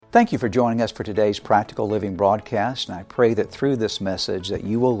Thank you for joining us for today's Practical Living broadcast, and I pray that through this message that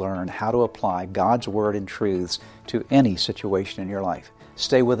you will learn how to apply God's Word and truths to any situation in your life.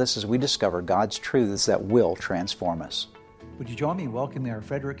 Stay with us as we discover God's truths that will transform us. Would you join me in welcoming our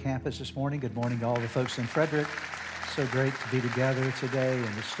Frederick campus this morning? Good morning to all the folks in Frederick. So great to be together today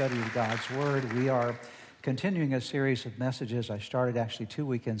in the study of God's Word. We are continuing a series of messages I started actually 2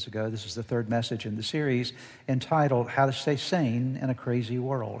 weekends ago. This is the third message in the series entitled, How to Stay Sane in a Crazy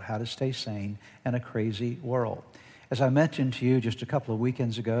World. How to Stay Sane in a Crazy World. As I mentioned to you just a couple of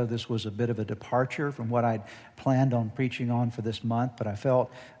weekends ago, this was a bit of a departure from what I'd planned on preaching on for this month, but I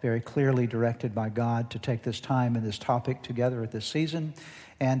felt very clearly directed by God to take this time and this topic together at this season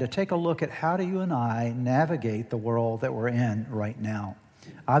and to take a look at how do you and I navigate the world that we're in right now.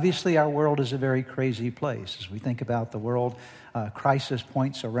 Obviously, our world is a very crazy place. As we think about the world crisis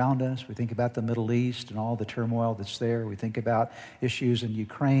points around us, we think about the Middle East and all the turmoil that's there. We think about issues in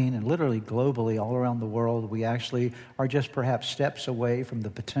Ukraine and literally globally all around the world. We actually are just perhaps steps away from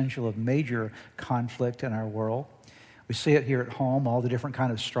the potential of major conflict in our world. We see it here at home, all the different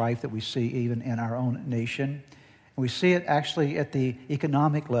kind of strife that we see even in our own nation. We see it actually at the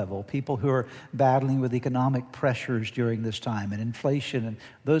economic level, people who are battling with economic pressures during this time and inflation and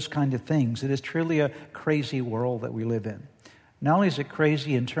those kind of things. It is truly a crazy world that we live in. Not only is it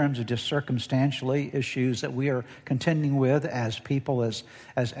crazy in terms of just circumstantially issues that we are contending with as people, as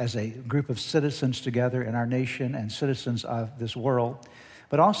a group of citizens together in our nation and citizens of this world,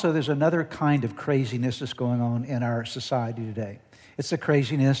 but also there's another kind of craziness that's going on in our society today. It's the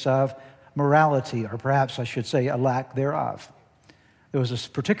craziness of morality, or perhaps I should say a lack thereof. There was this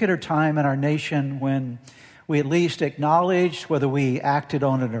particular time in our nation when we at least acknowledged, whether we acted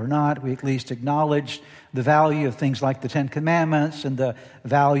on it or not, we at least acknowledged the value of things like the Ten Commandments and the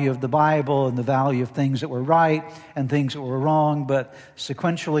value of the Bible and the value of things that were right and things that were wrong. But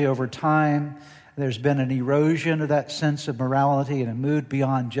sequentially over time, there's been an erosion of that sense of morality and a move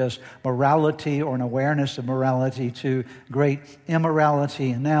beyond just morality or an awareness of morality to great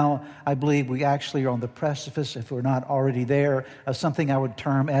immorality. And now I believe we actually are on the precipice, if we're not already there, of something I would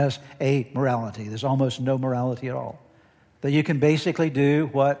term as amorality. There's almost no morality at all. That you can basically do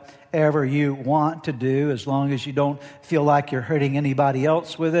whatever you want to do as long as you don't feel like you're hurting anybody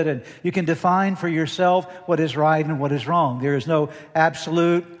else with it. And you can define for yourself what is right and what is wrong. There is no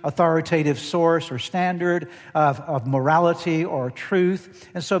absolute authoritative source or standard of morality or truth.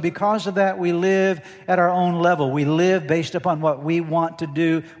 And so because of that, we live at our own level. We live based upon what we want to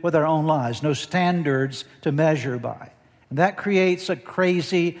do with our own lives. No standards to measure by. And that creates a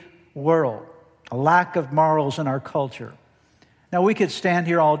crazy world, a lack of morals in our culture. Now, we could stand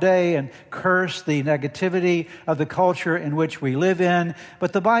here all day and curse the negativity of the culture in which we live in,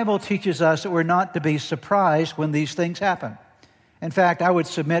 but the Bible teaches us that we're not to be surprised when these things happen. In fact, I would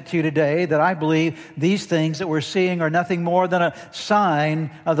submit to you today that I believe these things that we're seeing are nothing more than a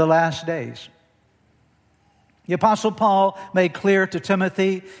sign of the last days. The Apostle Paul made clear to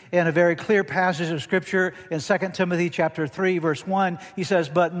Timothy in a very clear passage of Scripture in 2 Timothy chapter 3, verse 1. He says,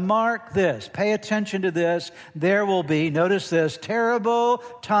 but mark this, pay attention to this, there will be, notice this, terrible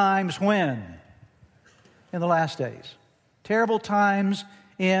times when? In the last days. Terrible times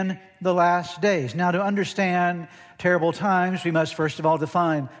in the last days. Now, to understand terrible times, we must first of all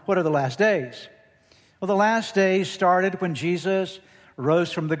define what are the last days. Well, the last days started when Jesus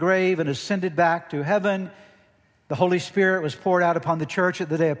rose from the grave and ascended back to heaven. The Holy Spirit was poured out upon the church at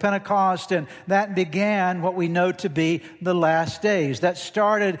the day of Pentecost, and that began what we know to be the last days. That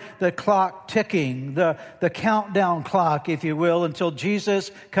started the clock ticking, the countdown clock, if you will, until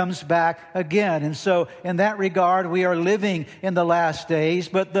Jesus comes back again. And so in that regard, we are living in the last days,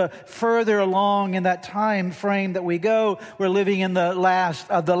 but the further along in that time frame that we go, we're living in the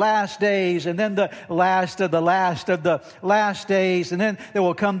last of the last days, and then the last of the last of the last days, and then there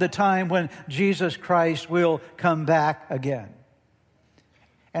will come the time when Jesus Christ will come back again.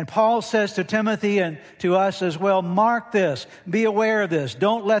 And Paul says to Timothy and to us as well, mark this, be aware of this.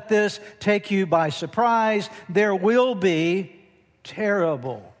 Don't let this take you by surprise. There will be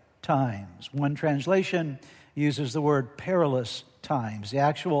terrible times. One translation uses the word perilous times. The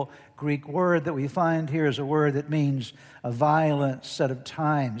actual Greek word that we find here is a word that means a violent set of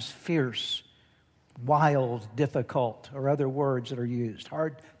times, fierce, wild, difficult, or other words that are used,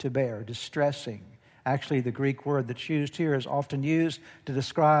 hard to bear, distressing. Actually, the Greek word that's used here is often used to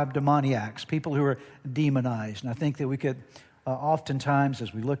describe demoniacs, people who are demonized. And I think that we could oftentimes,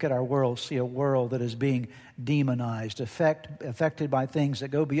 as we look at our world, see a world that is being demonized, affected by things that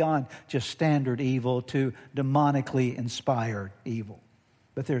go beyond just standard evil to demonically inspired evil.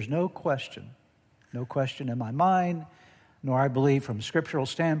 But there's no question in my mind nor I believe from a scriptural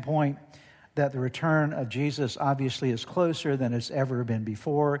standpoint that the return of Jesus obviously is closer than it's ever been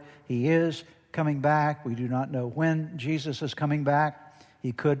before. He is coming back. We do not know when Jesus is coming back.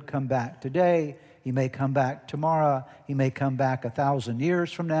 He could come back today. He may come back tomorrow. He may come back 1,000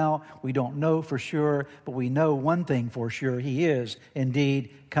 years from now. We don't know for sure, but we know one thing for sure. He is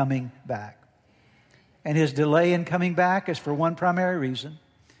indeed coming back. And his delay in coming back is for one primary reason.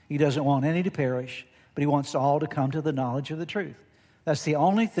 He doesn't want any to perish, but he wants all to come to the knowledge of the truth. That's the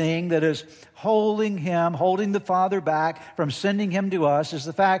only thing that is holding the Father back from sending him to us, is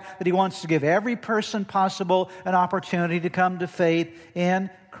the fact that he wants to give every person possible an opportunity to come to faith in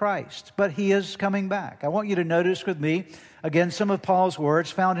Christ. But he is coming back. I want you to notice with me, again, some of Paul's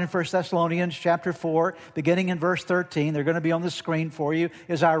words found in 1 Thessalonians chapter 4, beginning in verse 13. They're going to be on the screen for you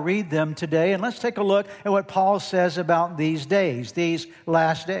as I read them today. And let's take a look at what Paul says about these days, these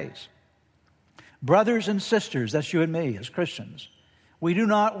last days. Brothers and sisters, that's you and me as Christians, we do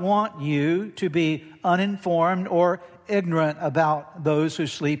not want you to be uninformed or ignorant about those who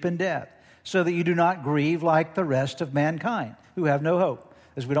sleep in death, so that you do not grieve like the rest of mankind who have no hope.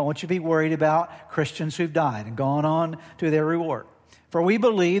 As we don't want you to be worried about Christians who've died and gone on to their reward. For we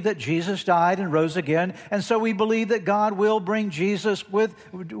believe that Jesus died and rose again, and so we believe that God will bring with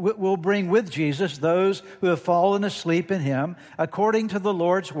Jesus those who have fallen asleep in him. According to the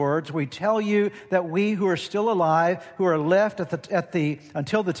Lord's words, we tell you that we who are still alive, who are left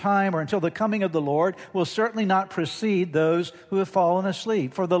until the coming of the Lord, will certainly not precede those who have fallen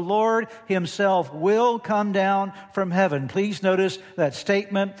asleep. For the Lord himself will come down from heaven. Please notice that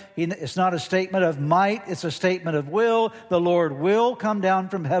statement. It's not a statement of might, it's a statement of will. The Lord will come down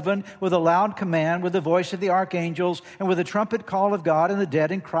from heaven with a loud command, with the voice of the archangels, and with the trumpet call of God, and the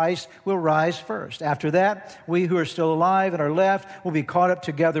dead in Christ will rise first. After that, we who are still alive and are left will be caught up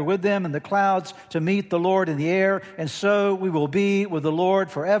together with them in the clouds to meet the Lord in the air, and so we will be with the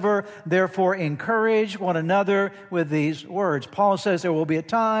Lord forever. Therefore, encourage one another with these words. Paul says there will be a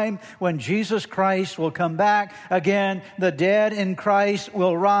time when Jesus Christ will come back again. The dead in Christ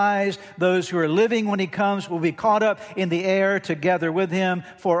will rise. Those who are living when he comes will be caught up in the air together with him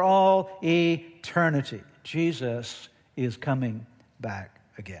for all eternity. Jesus is coming back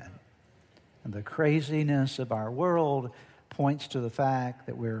again. And the craziness of our world points to the fact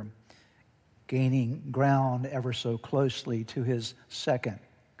that we're gaining ground ever so closely to his second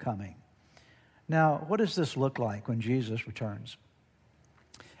coming. Now, what does this look like when Jesus returns?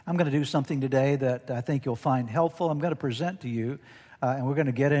 I'm going to do something today that I think you'll find helpful. I'm going to present to you and we're going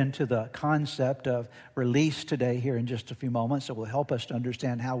to get into the concept of release today here in just a few moments. It will help us to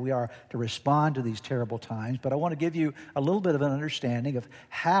understand how we are to respond to these terrible times. But I want to give you a little bit of an understanding of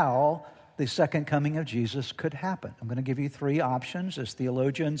how the second coming of Jesus could happen. I'm going to give you three options as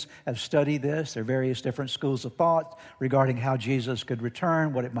theologians have studied this. There are various different schools of thought regarding how Jesus could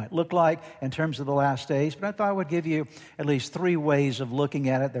return, what it might look like in terms of the last days. But I thought I would give you at least three ways of looking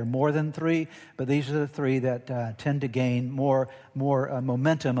at it. There are more than three, but these are the three that tend to gain more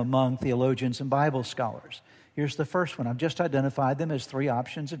momentum among theologians and Bible scholars. Here's the first one. I've just identified them as three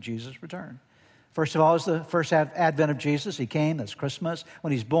options of Jesus' return. First of all is the first advent of Jesus. He came, that's Christmas.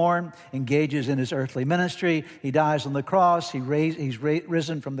 When he's born, engages in his earthly ministry. He dies on the cross. He's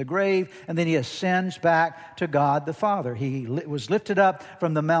risen from the grave. And then he ascends back to God the Father. He was lifted up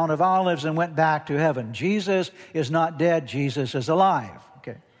from the Mount of Olives and went back to heaven. Jesus is not dead. Jesus is alive.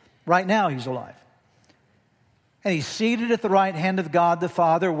 Okay. Right now he's alive. And he's seated at the right hand of God the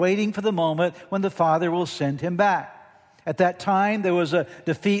Father, waiting for the moment when the Father will send him back. At that time, there was a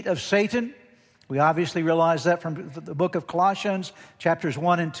defeat of Satan. We obviously realize that from the book of Colossians, chapters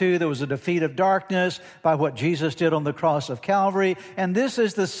 1 and 2, there was a defeat of darkness by what Jesus did on the cross of Calvary. And this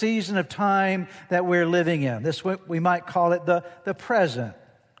is the season of time that we're living in. This, we might call it the present,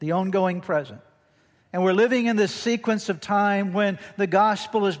 the ongoing present. And we're living in this sequence of time when the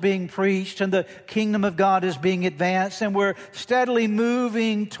gospel is being preached and the kingdom of God is being advanced, and we're steadily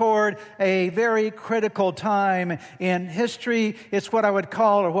moving toward a very critical time in history. It's what I would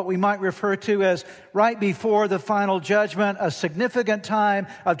call, or what we might refer to as, right before the final judgment, a significant time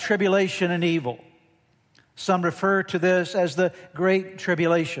of tribulation and evil. Some refer to this as the Great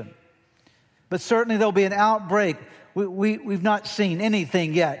Tribulation. But certainly there'll be an outbreak. We've not seen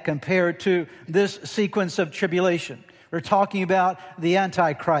anything yet compared to this sequence of tribulation. We're talking about the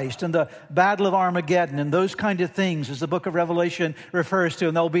Antichrist and the Battle of Armageddon and those kind of things, as the book of Revelation refers to.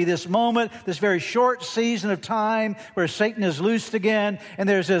 And there'll be this moment, this very short season of time where Satan is loosed again, and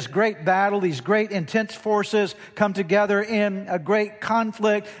there's this great battle. These great intense forces come together in a great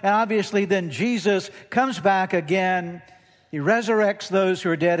conflict. And obviously then Jesus comes back again He resurrects those who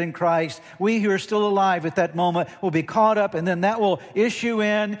are dead in Christ. We who are still alive at that moment will be caught up, and then that will issue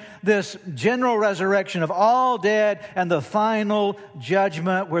in this general resurrection of all dead and the final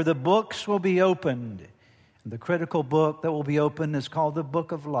judgment where the books will be opened. And the critical book that will be opened is called the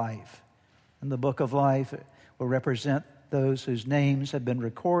Book of Life. And the Book of Life will represent those whose names have been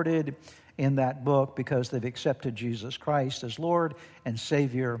recorded in that book because they've accepted Jesus Christ as Lord and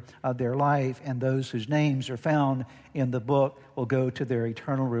Savior of their life. And those whose names are found in the book will go to their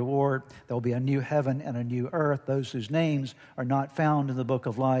eternal reward. There will be a new heaven and a new earth. Those whose names are not found in the book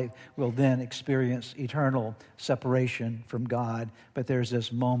of life will then experience eternal separation from God. But there's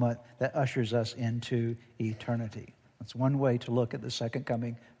this moment that ushers us into eternity. That's one way to look at the second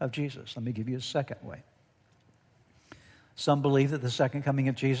coming of Jesus. Let me give you a second way. Some believe that the second coming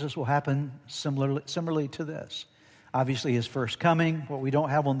of Jesus will happen similarly to this. Obviously, his first coming. What we don't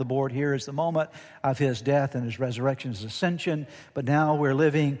have on the board here is the moment of his death and his resurrection, his ascension. But now we're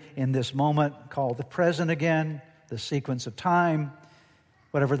living in this moment called the present again, the sequence of time,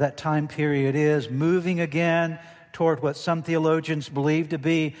 whatever that time period is, moving again toward what some theologians believe to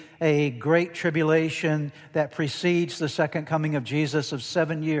be a great tribulation that precedes the second coming of Jesus of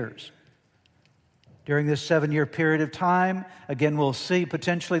 7 years. During this 7-year period of time, again, we'll see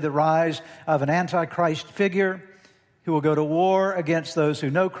potentially the rise of an Antichrist figure who will go to war against those who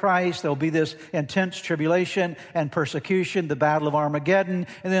know Christ. There'll be this intense tribulation and persecution, the Battle of Armageddon,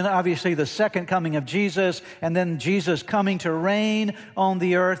 and then obviously the second coming of Jesus, and then Jesus coming to reign on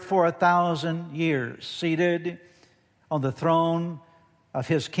the earth for 1,000 years, seated on the throne of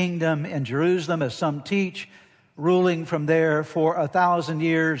his kingdom in Jerusalem, as some teach, ruling from there for 1,000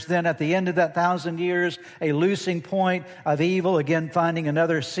 years. Then at the end of that 1,000 years, a loosing point of evil, again finding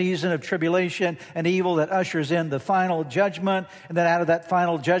another season of tribulation and evil that ushers in the final judgment. And then out of that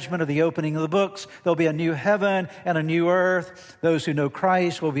final judgment of the opening of the books, there'll be a new heaven and a new earth. Those who know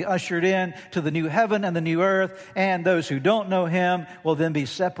Christ will be ushered in to the new heaven and the new earth. And those who don't know him will then be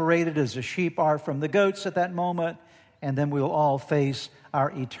separated as the sheep are from the goats at that moment. And then we will all face our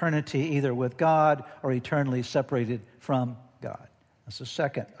eternity either with God or eternally separated from God. That's the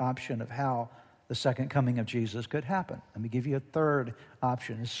second option of how the second coming of Jesus could happen. Let me give you a third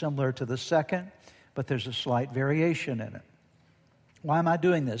option. It's similar to the second, but there's a slight variation in it. Why am I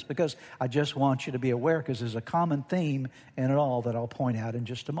doing this? Because I just want you to be aware, because there's a common theme in it all that I'll point out in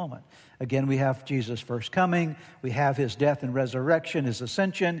just a moment. Again, we have Jesus' first coming. We have his death and resurrection, his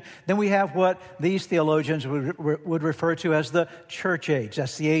ascension. Then we have what these theologians would refer to as the church age.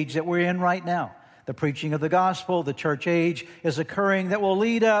 That's the age that we're in right now. The preaching of the gospel, the church age is occurring that will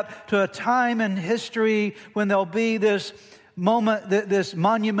lead up to a time in history when there'll be this moment, this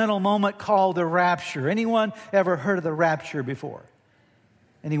monumental moment called the rapture. Anyone ever heard of the rapture before?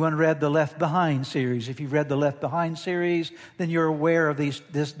 Anyone read the Left Behind series? If you've read the Left Behind series, then you're aware of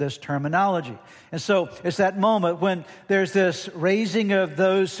this terminology. And so it's that moment when there's this raising of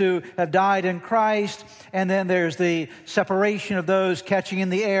those who have died in Christ, and then there's the separation of those catching in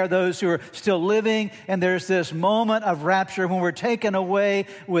the air, those who are still living, and there's this moment of rapture when we're taken away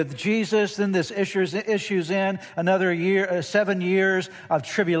with Jesus. Then this issues in another year, 7 years of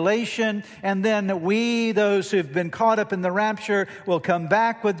tribulation, and then we, those who've been caught up in the rapture, will come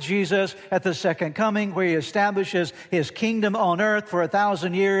back with Jesus at the second coming, where he establishes his kingdom on earth for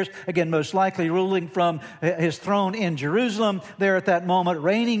 1,000 years, again most likely ruling from his throne in Jerusalem there at that moment,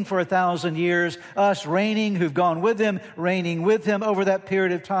 reigning for 1,000 years, us reigning who've gone with him, reigning with him over that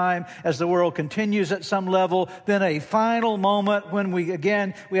period of time as the world continues at some level. Then a final moment when we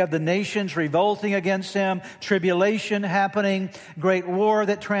have the nations revolting against him, tribulation happening, great war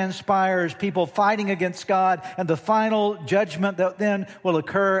that transpires, people fighting against God, and the final judgment that then will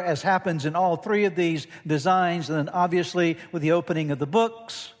occur, as happens in all three of these designs. And then obviously with the opening of the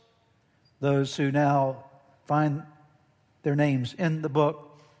books, those who now find their names in the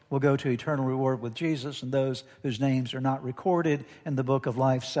book will go to eternal reward with Jesus, and those whose names are not recorded in the book of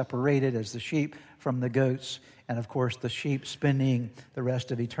life separated as the sheep from the goats. And of course the sheep spending the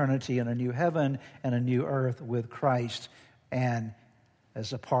rest of eternity in a new heaven and a new earth with Christ, and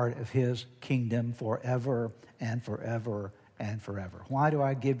as a part of his kingdom forever and forever and forever. Why do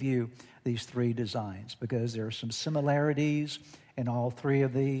I give you these three designs? Because there are some similarities in all three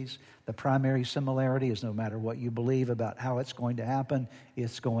of these. The primary similarity is no matter what you believe about how it's going to happen,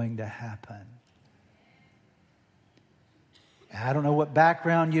 it's going to happen. I don't know what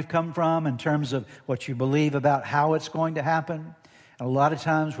background you've come from in terms of what you believe about how it's going to happen. And a lot of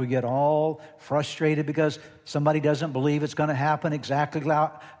times we get all frustrated because somebody doesn't believe it's going to happen exactly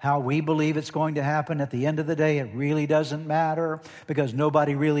how we believe it's going to happen. At the end of the day, it really doesn't matter because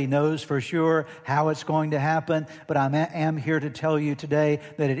nobody really knows for sure how it's going to happen. But I am here to tell you today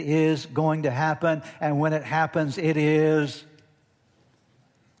that it is going to happen. And when it happens, it is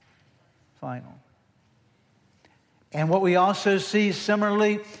final. And what we also see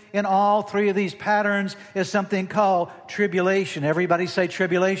similarly in all three of these patterns is something called tribulation. Everybody say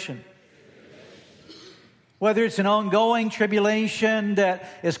tribulation. Whether it's an ongoing tribulation that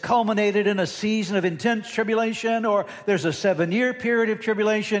is culminated in a season of intense tribulation or there's a 7-year period of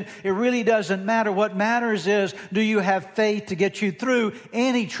tribulation, it really doesn't matter. What matters is, do you have faith to get you through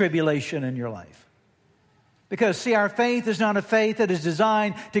any tribulation in your life? Because, see, our faith is not a faith that is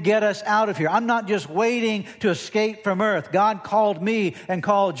designed to get us out of here. I'm not just waiting to escape from earth. God called me and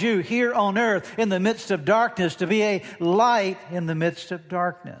called you here on earth in the midst of darkness to be a light in the midst of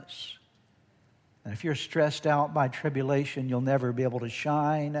darkness. And if you're stressed out by tribulation, you'll never be able to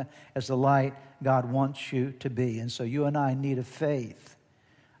shine as the light God wants you to be. And so you and I need a faith,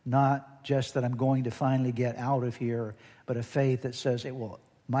 not just that I'm going to finally get out of here, but a faith that says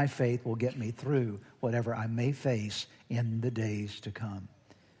my faith will get me through whatever I may face in the days to come.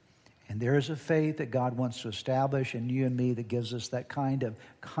 And there is a faith that God wants to establish in you and me that gives us that kind of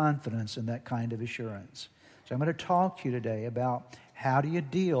confidence and that kind of assurance. So I'm going to talk to you today about how do you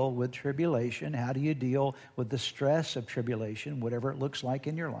deal with tribulation? How do you deal with the stress of tribulation, whatever it looks like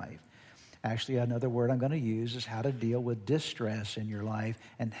in your life? Actually, another word I'm going to use is how to deal with distress in your life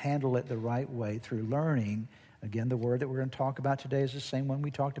and handle it the right way through learning. Again, the word that we're going to talk about today is the same one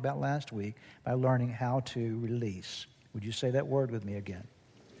we talked about last week, by learning how to release. Would you say that word with me again?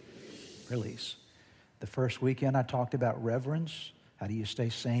 Release. The first weekend I talked about reverence. How do you stay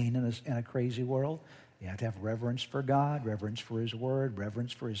sane in a crazy world? You have to have reverence for God, reverence for His Word,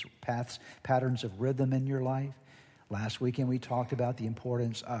 reverence for His patterns of rhythm in your life. Last weekend we talked about the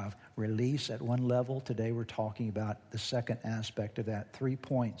importance of release at one level. Today we're talking about the second aspect of that. 3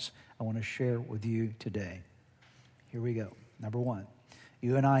 points I want to share with you today. Here we go. Number 1,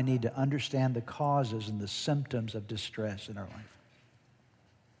 you and I need to understand the causes and the symptoms of distress in our life.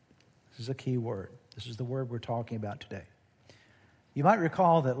 This is a key word. This is the word we're talking about today. You might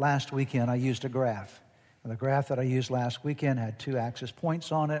recall that last weekend I used a graph. And the graph that I used last weekend had 2 axis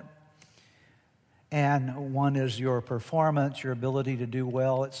points on it. And one is your performance, your ability to do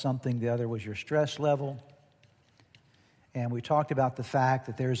well at something. The other was your stress level. And we talked about the fact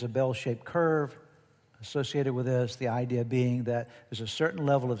that there's a bell-shaped curve associated with this, the idea being that there's a certain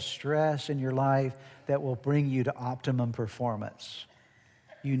level of stress in your life that will bring you to optimum performance.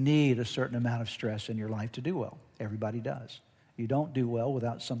 You need a certain amount of stress in your life to do well. Everybody does. You don't do well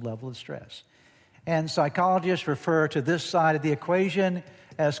without some level of stress. And psychologists refer to this side of the equation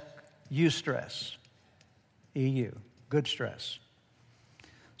as eustress. EU, good stress.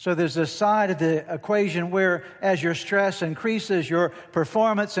 So there's this side of the equation where as your stress increases, your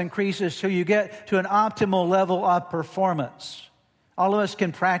performance increases till you get to an optimal level of performance. All of us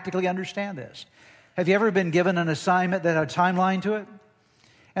can practically understand this. Have you ever been given an assignment that had a timeline to it?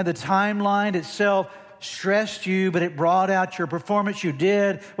 And the timeline itself stressed you, but it brought out your performance. You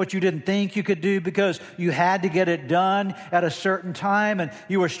did what you didn't think you could do because you had to get it done at a certain time and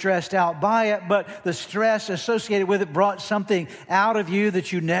you were stressed out by it, but the stress associated with it brought something out of you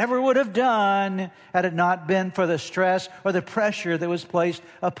that you never would have done had it not been for the stress or the pressure that was placed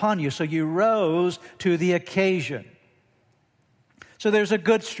upon you. So you rose to the occasion. So there's a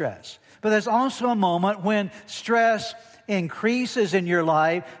good stress, but there's also a moment when stress increases in your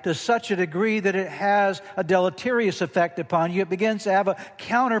life to such a degree that it has a deleterious effect upon you. It begins to have a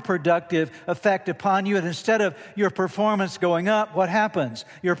counterproductive effect upon you. And instead of your performance going up, what happens?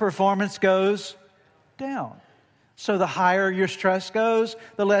 Your performance goes down. So the higher your stress goes,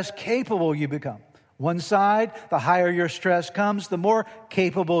 the less capable you become. One side, the higher your stress comes, the more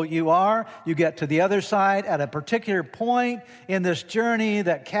capable you are. You get to the other side at a particular point in this journey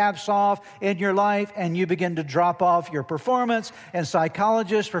that caps off in your life, and you begin to drop off your performance. And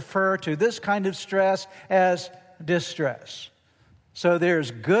psychologists refer to this kind of stress as distress. So there's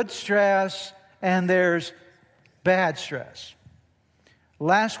good stress and there's bad stress.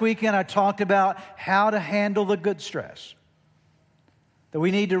 Last weekend I talked about how to handle the good stress. That we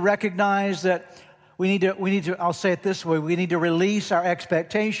need to recognize that I'll say it this way, we need to release our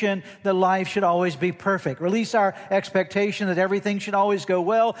expectation that life should always be perfect. Release our expectation that everything should always go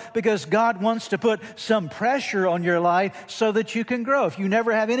well, because God wants to put some pressure on your life so that you can grow. If you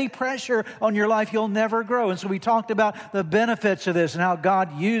never have any pressure on your life, you'll never grow. And so we talked about the benefits of this and how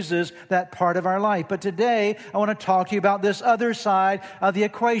God uses that part of our life. But today, I want to talk to you about this other side of the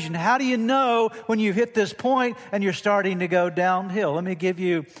equation. How do you know when you've hit this point and you're starting to go downhill? Let me give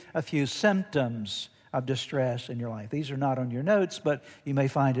you a few symptoms of distress in your life. These are not on your notes, but you may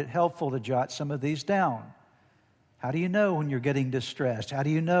find it helpful to jot some of these down. How do you know when you're getting distressed? How do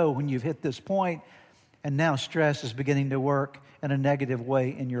you know when you've hit this point and now stress is beginning to work in a negative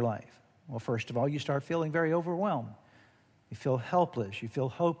way in your life? Well, first of all, you start feeling very overwhelmed. You feel helpless. You feel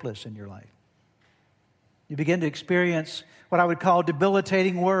hopeless in your life. You begin to experience what I would call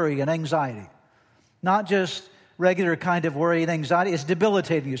debilitating worry and anxiety. Not just regular kind of worry and anxiety. It's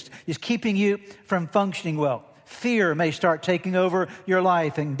debilitating. It's keeping you from functioning well. Fear may start taking over your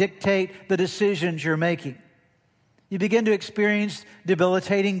life and dictate the decisions you're making. You begin to experience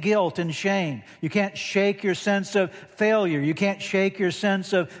debilitating guilt and shame. You can't shake your sense of failure. You can't shake your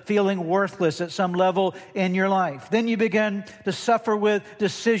sense of feeling worthless at some level in your life. Then you begin to suffer with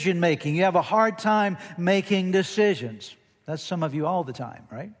decision making. You have a hard time making decisions. That's some of you all the time,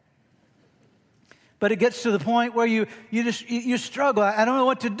 right? But it gets to the point where you struggle. I don't know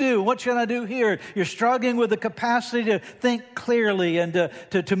what to do. What should I do here? You're struggling with the capacity to think clearly and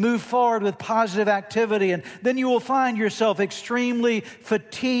to move forward with positive activity. And then you will find yourself extremely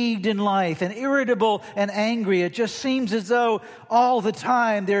fatigued in life and irritable and angry. It just seems as though all the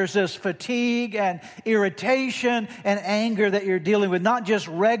time there's this fatigue and irritation and anger that you're dealing with. Not just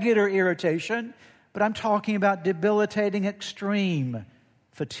regular irritation, but I'm talking about debilitating extreme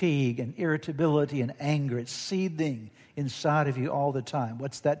fatigue and irritability and anger. It's seething inside of you all the time.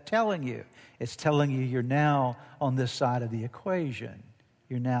 What's that telling you? It's telling you you're now on this side of the equation.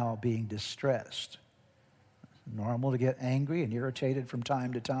 You're now being distressed. It's normal to get angry and irritated from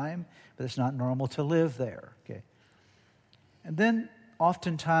time to time, but it's not normal to live there. Okay. And then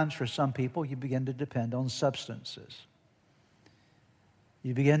oftentimes for some people, you begin to depend on substances.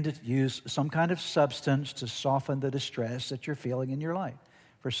 You begin to use some kind of substance to soften the distress that you're feeling in your life.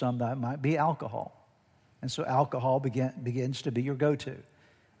 For some, that might be alcohol. And so alcohol begins to be your go-to.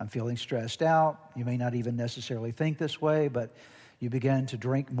 I'm feeling stressed out. You may not even necessarily think this way, but you begin to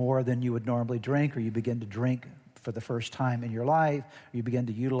drink more than you would normally drink, or you begin to drink for the first time in your life, or you begin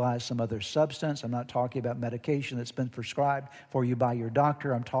to utilize some other substance. I'm not talking about medication that's been prescribed for you by your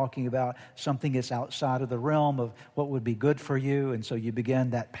doctor. I'm talking about something that's outside of the realm of what would be good for you. And so you begin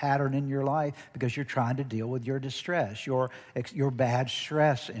that pattern in your life because you're trying to deal with your distress, your bad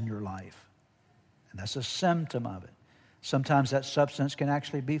stress in your life. And that's a symptom of it. Sometimes that substance can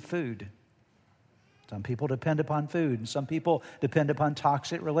actually be food. Some people depend upon food, and some people depend upon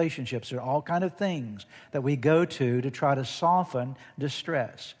toxic relationships. There are all kinds of things that we go to try to soften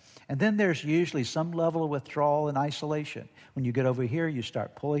distress. And then there's usually some level of withdrawal and isolation. When you get over here, you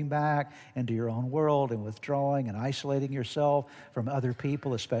start pulling back into your own world and withdrawing and isolating yourself from other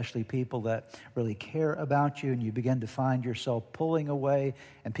people, especially people that really care about you, and you begin to find yourself pulling away,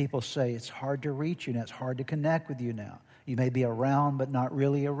 and people say, it's hard to reach you now, it's hard to connect with you now. You may be around, but not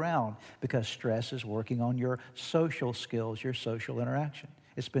really around, because stress is working on your social skills, your social interaction.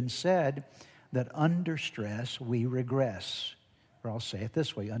 It's been said that under stress, we regress. Or I'll say it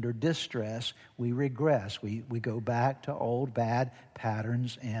this way, under distress, we regress. We go back to old bad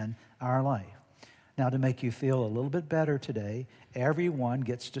patterns in our life. Now, to make you feel a little bit better today, everyone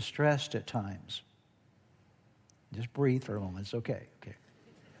gets distressed at times. Just breathe for a moment. It's okay.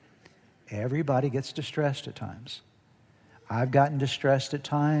 Everybody gets distressed at times. I've gotten distressed at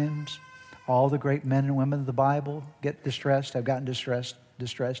times. All the great men and women of the Bible get distressed. Have gotten distressed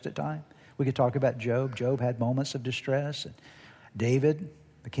at times. We could talk about Job. Job had moments of distress. And David,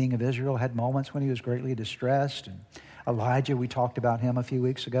 the king of Israel, had moments when he was greatly distressed. And Elijah, we talked about him a few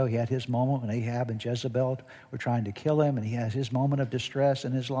weeks ago. He had his moment when Ahab and Jezebel were trying to kill him, and he has his moment of distress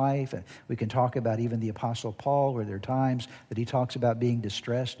in his life. And we can talk about even the Apostle Paul, where there are times that he talks about being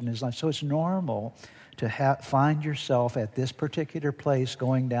distressed in his life. So it's normal to find yourself at this particular place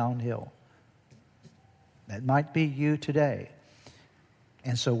going downhill. That might be you today.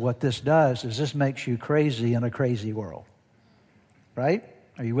 And so what this does is this makes you crazy in a crazy world. Right?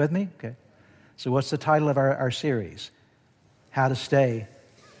 Are you with me? Okay. So what's the title of our series? How to Stay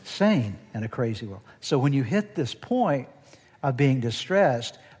Sane in a Crazy World. So when you hit this point of being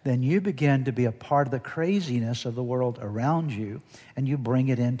distressed, then you begin to be a part of the craziness of the world around you, and you bring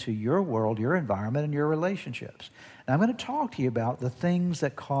it into your world, your environment, and your relationships. And I'm going to talk to you about the things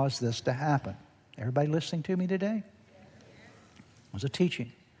that cause this to happen. Everybody listening to me today? It was a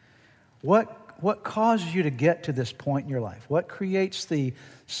teaching. What causes you to get to this point in your life? What creates the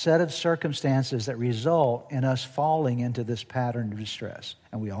set of circumstances that result in us falling into this pattern of distress?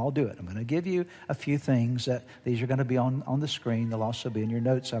 And we all do it. I'm going to give you a few things that these are going to be on the screen. They'll also be in your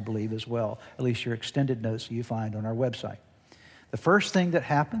notes, I believe, as well, at least your extended notes that you find on our website. The first thing that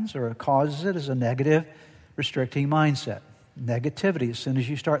happens or causes it is a negative, restricting mindset. Negativity. As soon as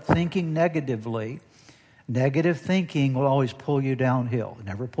you start thinking negatively, negative thinking will always pull you downhill. It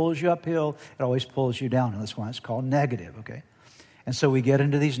never pulls you uphill. It always pulls you down. And that's why it's called negative, okay? And so we get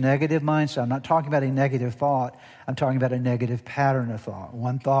into these negative mindsets. I'm not talking about a negative thought. I'm talking about a negative pattern of thought.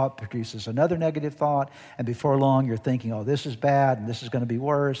 One thought produces another negative thought, and before long you're thinking, oh, this is bad, and this is going to be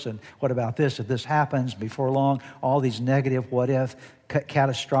worse, and what about this if this happens? Before long, all these negative what-if,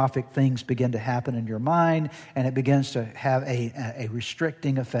 catastrophic things begin to happen in your mind, and it begins to have a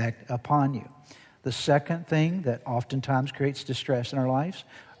restricting effect upon you. The second thing that oftentimes creates distress in our lives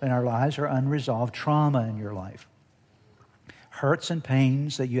are unresolved trauma in your life. Hurts and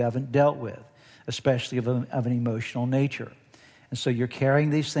pains that you haven't dealt with, especially of an emotional nature. And so you're carrying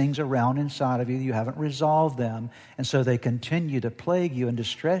these things around inside of you. You haven't resolved them. And so they continue to plague you and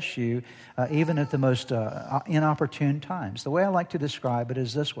distress you even at the most inopportune times. The way I like to describe it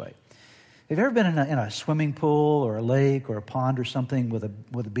is this way. Have you ever been in a swimming pool or a lake or a pond or something with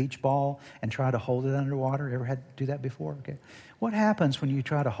a beach ball and try to hold it underwater? Ever had to do that before? Okay. What happens when you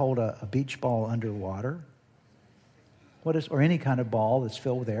try to hold a beach ball underwater? Or any kind of ball that's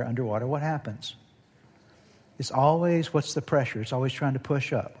filled with air underwater, what happens? It's always, what's the pressure? It's always trying to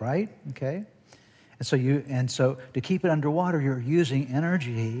push up, right? Okay? And so to keep it underwater, you're using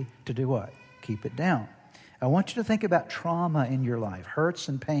energy to do what? Keep it down. I want you to think about trauma in your life, hurts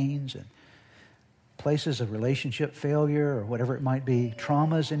and pains and places of relationship failure or whatever it might be,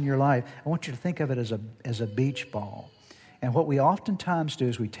 traumas in your life. I want you to think of it as a beach ball. And what we oftentimes do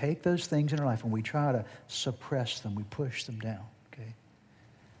is we take those things in our life and we try to suppress them. We push them down, okay?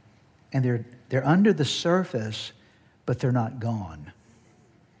 And they're under the surface, but they're not gone.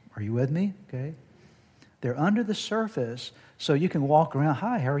 Are you with me? Okay? They're under the surface, so you can walk around,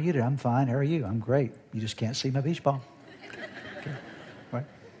 hi, how are you today? I'm fine, how are you? I'm great. You just can't see my beach ball. Okay? Right?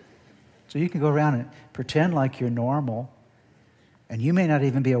 So you can go around and pretend like you're normal, and you may not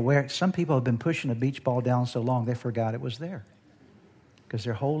even be aware. Some people have been pushing a beach ball down so long they forgot it was there. Because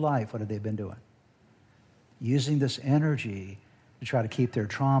their whole life, what have they been doing? Using this energy to try to keep their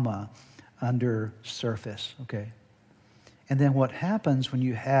trauma under surface, okay? And then what happens when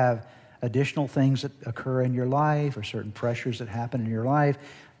you have additional things that occur in your life or certain pressures that happen in your life,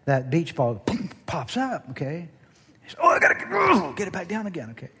 that beach ball pops up, okay? I got to get it back down again,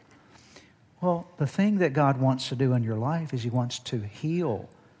 okay? Well, the thing that God wants to do in your life is He wants to heal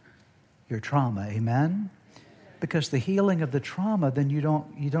your trauma, amen? Because the healing of the trauma, then you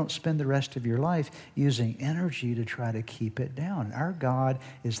don't spend the rest of your life using energy to try to keep it down. Our God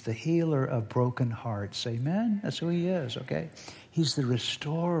is the healer of broken hearts, amen? That's who He is, okay? He's the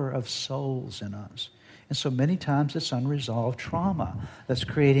restorer of souls in us. And so many times it's unresolved trauma that's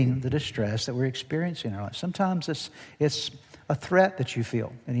creating the distress that we're experiencing in our life. Sometimes it's a threat that you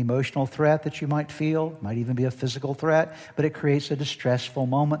feel, an emotional threat that you might feel, might even be a physical threat, but it creates a distressful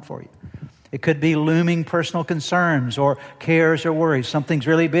moment for you. It could be looming personal concerns or cares or worries. Something's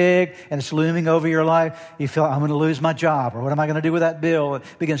really big and it's looming over your life. You feel, I'm going to lose my job, or what am I going to do with that bill? It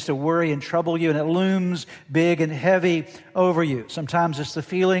begins to worry and trouble you, and it looms big and heavy over you. Sometimes it's the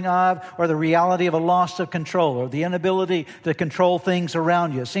feeling of or the reality of a loss of control or the inability to control things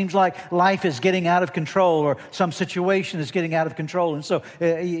around you. It seems like life is getting out of control or some situation is getting out of control. And so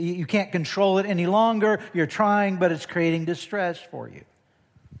you can't control it any longer. You're trying, but it's creating distress for you.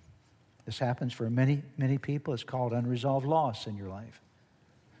 This happens for many, many people. It's called unresolved loss in your life.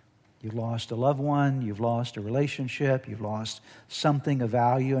 You've lost a loved one, you've lost a relationship, you've lost something of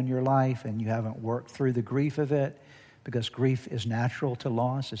value in your life, and you haven't worked through the grief of it, because grief is natural to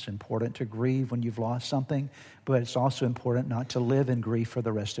loss. It's important to grieve when you've lost something, but it's also important not to live in grief for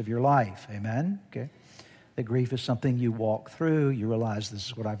the rest of your life. Amen? Okay. That grief is something you walk through. You realize this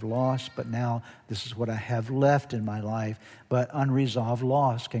is what I've lost, but now this is what I have left in my life. But unresolved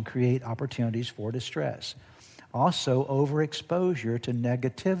loss can create opportunities for distress. Also, overexposure to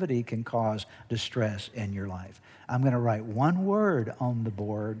negativity can cause distress in your life. I'm going to write one word on the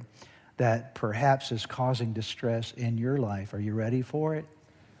board that perhaps is causing distress in your life. Are you ready for it?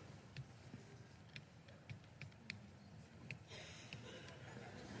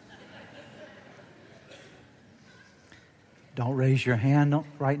 Don't raise your hand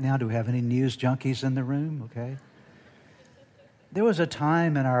right now. Do we have any news junkies in the room? Okay. There was a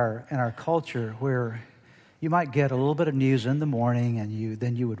time in our culture where you might get a little bit of news in the morning, and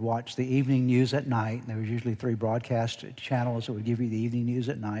then you would watch the evening news at night. And there was usually 3 broadcast channels that would give you the evening news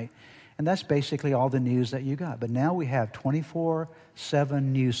at night. And that's basically all the news that you got. But now we have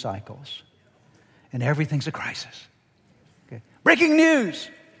 24/7 news cycles. And everything's a crisis. Okay. Breaking news!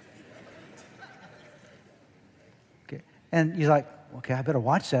 Okay. And you're like, okay, I better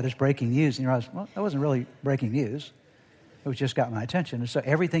watch that as breaking news. And you realize, well, that wasn't really breaking news. It was just got my attention. And so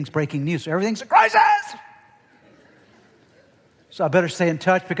everything's breaking news. So everything's a crisis! So I better stay in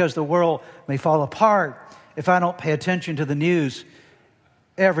touch because the world may fall apart if I don't pay attention to the news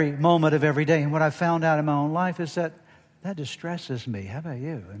every moment of every day. And what I found out in my own life is that distresses me. How about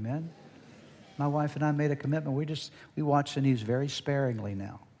you? Amen? My wife and I made a commitment. We watch the news very sparingly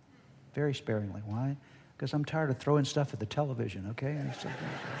now. Very sparingly. Why? Because I'm tired of throwing stuff at the television, okay?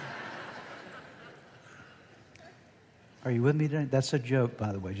 Are you with me today? That's a joke,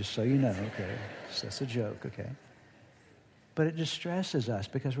 by the way, just so you know, okay? That's a joke, okay? But it distresses us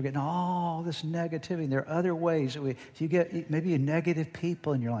because we're getting all this negativity. There are other ways that if you get maybe negative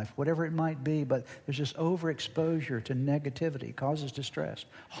people in your life, whatever it might be, but there's just overexposure to negativity. It causes distress.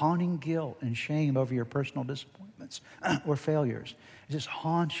 Haunting guilt and shame over your personal disappointments or failures. It just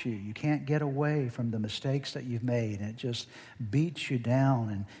haunts you. You can't get away from the mistakes that you've made, and it just beats you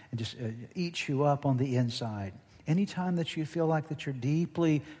down and just eats you up on the inside. Anytime that you feel like that you're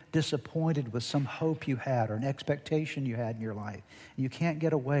deeply disappointed with some hope you had or an expectation you had in your life, you can't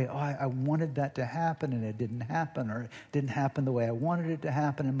get away. Oh, I wanted that to happen and it didn't happen, or it didn't happen the way I wanted it to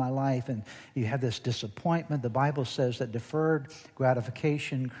happen in my life, and you have this disappointment. The Bible says that deferred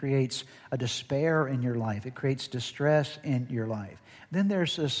gratification creates a despair in your life. It creates distress in your life. Then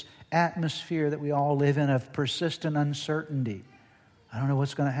there's this atmosphere that we all live in of persistent uncertainty. I don't know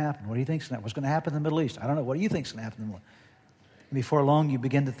what's going to happen. What do you think is going to happen? What's going to happen in the Middle East? I don't know. What do you think is going to happen in the Middle East? Before long, you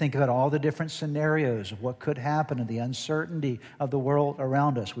begin to think about all the different scenarios of what could happen and the uncertainty of the world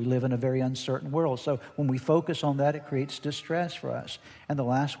around us. We live in a very uncertain world. So when we focus on that, it creates distress for us. And the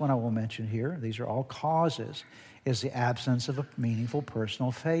last one I will mention here, these are all causes, is the absence of a meaningful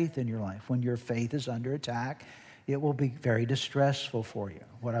personal faith in your life. When your faith is under attack, it will be very distressful for you.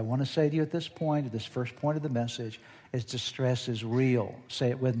 What I want to say to you at this point, at this first point of the message, is distress is real. Say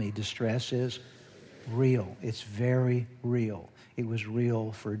it with me. Distress is real. It's very real. It was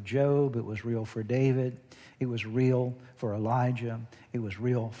real for Job. It was real for David. It was real for Elijah. It was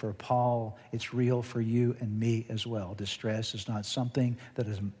real for Paul. It's real for you and me as well. Distress is not something that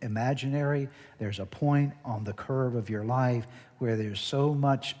is imaginary. There's a point on the curve of your life where there's so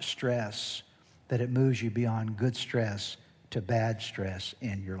much stress that it moves you beyond good stress to bad stress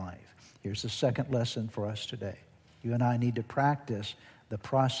in your life. Here's the second lesson for us today. You and I need to practice the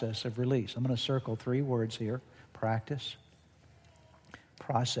process of release. I'm going to circle 3 words here. Practice,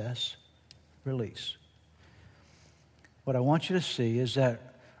 process, release. What I want you to see is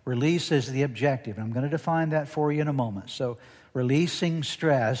that release is the objective. I'm going to define that for you in a moment. So releasing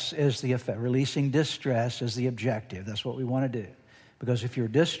stress is the effect. Releasing distress is the objective. That's what we want to do. Because if you're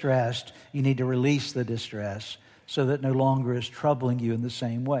distressed, you need to release the distress so that no longer is troubling you in the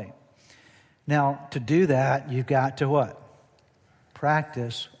same way. Now, to do that, you've got to what?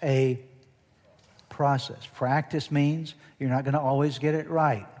 Practice a process. Practice means you're not going to always get it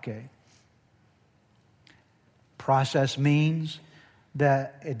right, okay? Process means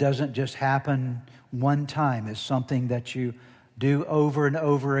that it doesn't just happen one time. It's something that you do over and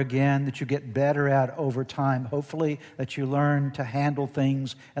over again, that you get better at over time. Hopefully that you learn to handle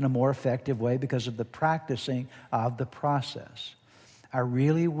things in a more effective way because of the practicing of the process. I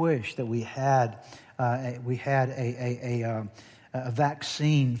really wish that we had a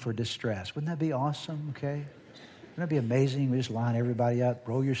vaccine for distress. Wouldn't that be awesome, okay? Wouldn't that be amazing? We just line everybody up,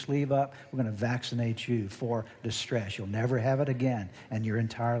 roll your sleeve up. We're going to vaccinate you for distress. You'll never have it again in your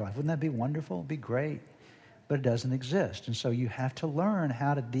entire life. Wouldn't that be wonderful? It'd be great. But it doesn't exist. And so you have to learn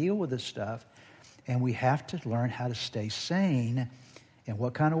how to deal with this stuff. And we have to learn how to stay sane in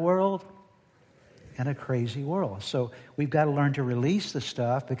what kind of world? In a crazy world. So we've got to learn to release the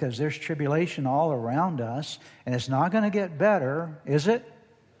stuff because there's tribulation all around us. And it's not going to get better, is it?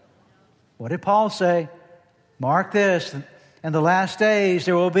 What did Paul say? Mark this. In the last days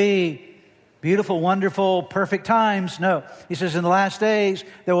there will be beautiful, wonderful, perfect times. No. He says in the last days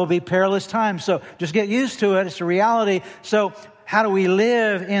there will be perilous times. So just get used to it. It's a reality. So how do we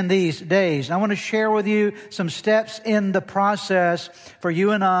live in these days? And I want to share with you some steps in the process for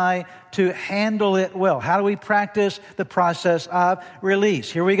you and I to handle it well. How do we practice the process of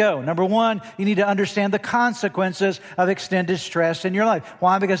release? Here we go. Number 1, you need to understand the consequences of extended stress in your life.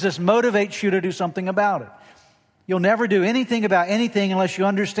 Why? Because this motivates you to do something about it. You'll never do anything about anything unless you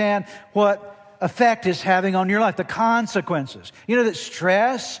understand what effect it's having on your life, the consequences. You know that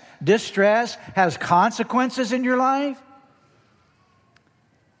stress, distress has consequences in your life?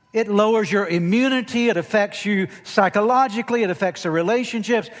 It lowers your immunity. It affects you psychologically. It affects the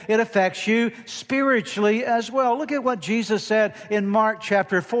relationships. It affects you spiritually as well. Look at what Jesus said in Mark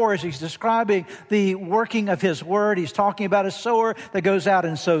chapter 4 as He's describing the working of His Word. He's talking about a sower that goes out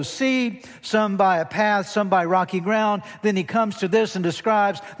and sows seed, some by a path, some by rocky ground. Then He comes to this and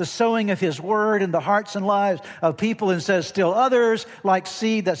describes the sowing of His Word in the hearts and lives of people and says, still others, like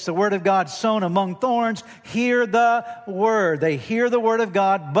seed, that's the Word of God sown among thorns, hear the Word. They hear the Word of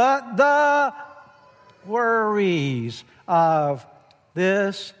God, but the worries of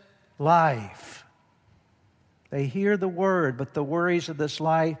this life. They hear the Word, but the worries of this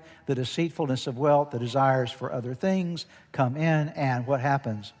life, the deceitfulness of wealth, the desires for other things come in, and what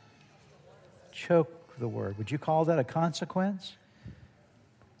happens? Choke the Word. Would you call that a consequence?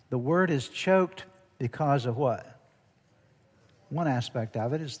 The Word is choked because of what? One aspect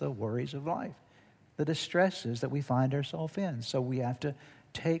of it is the worries of life, the distresses that we find ourselves in. So we have to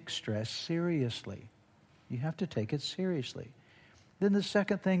take stress seriously. You have to take it seriously. Then the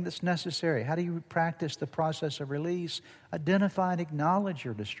second thing that's necessary, how do you practice the process of release? Identify and acknowledge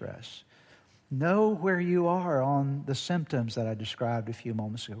your distress. Know where you are on the symptoms that I described a few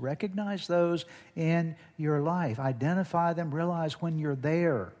moments ago. Recognize those in your life. Identify them. Realize when you're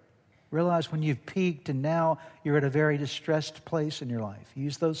there. Realize when you've peaked and now you're at a very distressed place in your life.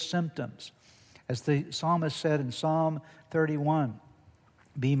 Use those symptoms. As the psalmist said in Psalm 31,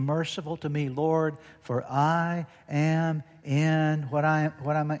 be merciful to me, Lord, for I am in,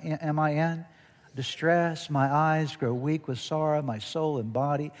 am I in? Distress. My eyes grow weak with sorrow, my soul and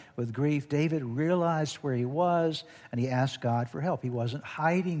body with grief. David realized where he was, and he asked God for help. He wasn't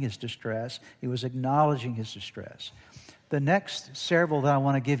hiding his distress. He was acknowledging his distress. The next several that I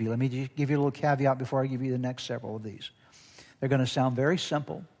want to give you, let me just give you a little caveat before I give you the next several of these. They're going to sound very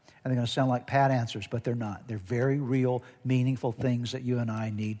simple. And they're going to sound like pat answers, but they're not. They're very real, meaningful things that you and I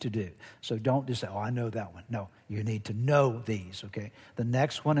need to do. So don't just say, oh, I know that one. No, you need to know these, okay? The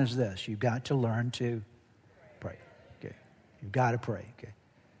next one is this. You've got to learn to pray, okay? You've got to pray, okay?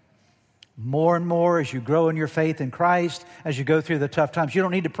 More and more as you grow in your faith in Christ, as you go through the tough times, you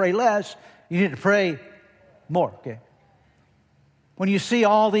don't need to pray less. You need to pray more, okay? When you see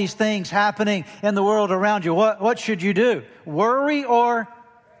all these things happening in the world around you, what should you do? Worry or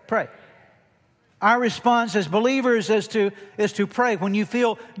pray? Our response as believers is to pray. When you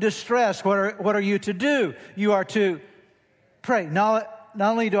feel distressed, what are you to do? You are to pray. Not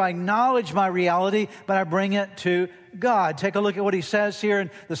only do I acknowledge my reality, but I bring it to God. Take a look at what he says here, and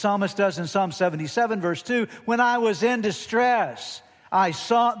the psalmist does in Psalm 77, verse 2. When I was in distress, I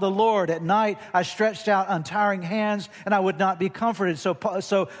sought the Lord. At night, I stretched out untiring hands, and I would not be comforted.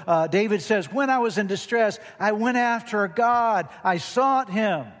 So David says, when I was in distress, I went after God. I sought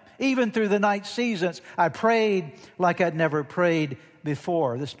him. Even through the night seasons, I prayed like I'd never prayed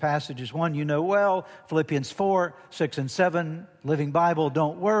before. This passage is one you know well. Philippians 4, 6, and 7, Living Bible.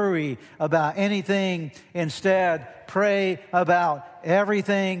 Don't worry about anything. Instead, pray about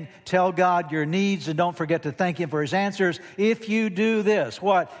everything. Tell God your needs and don't forget to thank Him for His answers. If you do this,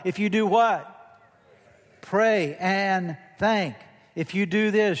 what? If you do what? Pray and thank. If you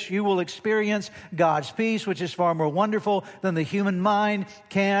do this, you will experience God's peace, which is far more wonderful than the human mind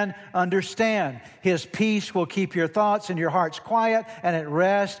can understand. His peace will keep your thoughts and your hearts quiet and at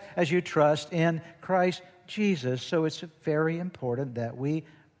rest as you trust in Christ Jesus. So it's very important that we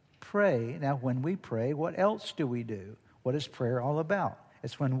pray. Now, when we pray, what else do we do? What is prayer all about?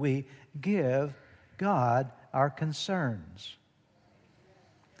 It's when we give God our concerns.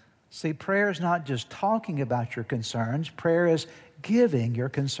 See, prayer is not just talking about your concerns. Prayer is giving your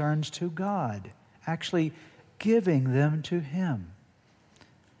concerns to God, actually giving them to Him.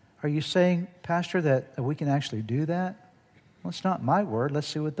 Are you saying, Pastor, that we can actually do that? Well, it's not my word. Let's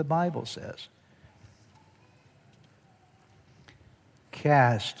see what the Bible says.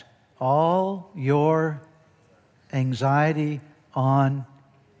 Cast all your anxiety on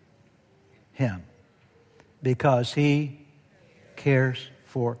Him because He cares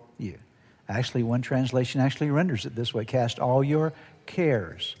for you. Actually, one translation actually renders it this way. Cast all your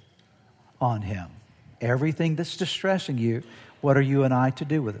cares on Him. Everything that's distressing you, what are you and I to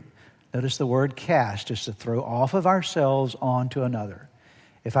do with it? Notice the word cast is to throw off of ourselves onto another.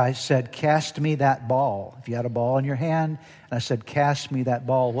 If I said, cast me that ball, if you had a ball in your hand, and I said, cast me that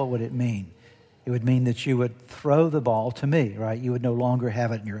ball, what would it mean? It would mean that you would throw the ball to me, right? You would no longer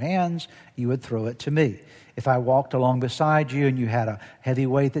have it in your hands. You would throw it to me. If I walked along beside you and you had a heavy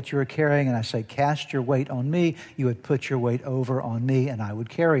weight that you were carrying and I say, cast your weight on me, you would put your weight over on me and I would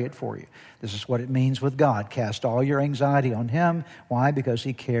carry it for you. This is what it means with God. Cast all your anxiety on Him. Why? Because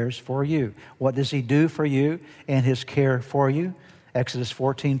He cares for you. What does He do for you in His care for you? Exodus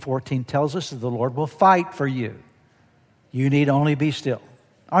 14:14 tells us that the Lord will fight for you. You need only be still.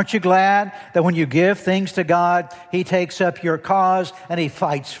 Aren't you glad that when you give things to God, He takes up your cause and He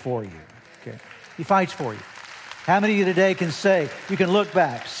fights for you? Okay. He fights for you. How many of you today can say, you can look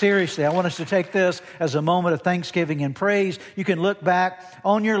back? Seriously, I want us to take this as a moment of thanksgiving and praise. You can look back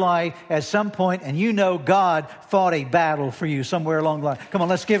on your life at some point and you know God fought a battle for you somewhere along the line. Come on,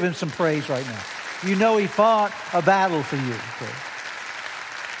 let's give Him some praise right now. You know He fought a battle for you. Okay.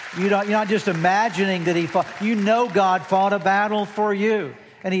 You're not just imagining that He fought. You know God fought a battle for you.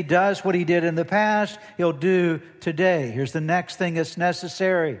 And He does what He did in the past, He'll do today. Here's the next thing that's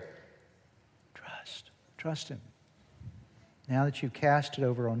necessary. Trust Him. Now that you've cast it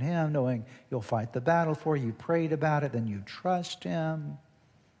over on Him, knowing you'll fight the battle for you, prayed about it, then you trust Him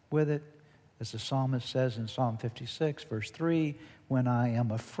with it. As the psalmist says in Psalm 56, verse 3, when I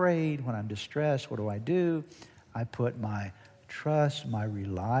am afraid, when I'm distressed, what do? I put my trust, my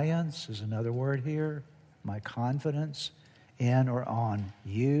reliance is another word here, my confidence in or on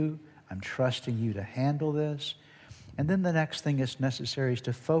you. I'm trusting you to handle this. And then the next thing that's necessary is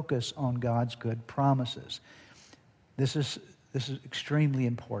to focus on God's good promises. This is extremely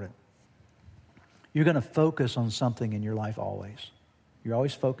important. You're going to focus on something in your life always. You're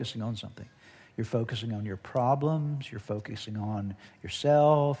always focusing on something. You're focusing on your problems. You're focusing on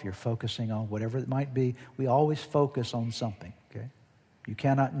yourself. You're focusing on whatever it might be. We always focus on something, okay? You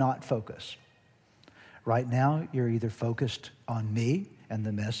cannot not focus. Right now, you're either focused on me and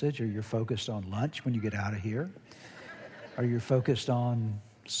the message, or you're focused on lunch when you get out of here, or you're focused on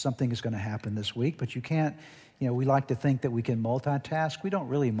something that's going to happen this week, but you can't, we like to think that we can multitask. We don't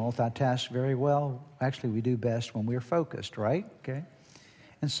really multitask very well. Actually, we do best when we're focused, right? Okay.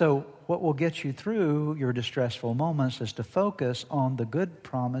 And so what will get you through your distressful moments is to focus on the good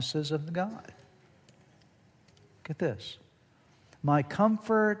promises of God. Get this. My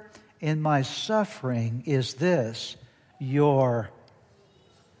comfort in my suffering is this: your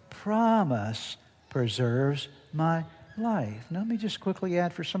promise preserves my life. Now, let me just quickly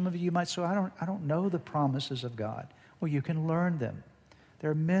add, for some of you might say, I don't know the promises of God. Well, you can learn them. There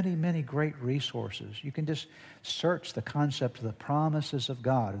are many, many great resources. You can just search the concept of the promises of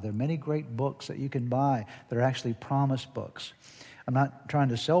God. There are many great books that you can buy that are actually promise books. I'm not trying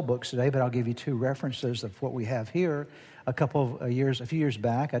to sell books today, but I'll give you two references of what we have here. A few years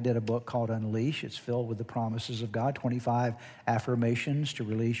back, I did a book called Unleash. It's filled with the promises of God, 25 affirmations to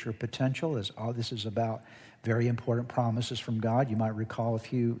release your potential. This is about very important promises from God. You might recall a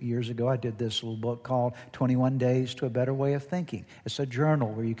few years ago, I did this little book called 21 Days to a Better Way of Thinking. It's a journal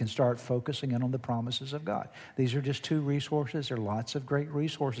where you can start focusing in on the promises of God. These are just two resources. There are lots of great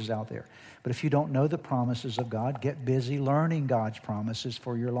resources out there. But if you don't know the promises of God, get busy learning God's promises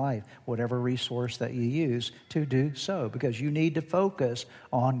for your life, whatever resource that you use to do so, because you need to focus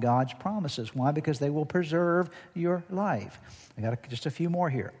on God's promises. Why? Because they will preserve your life. I got just a few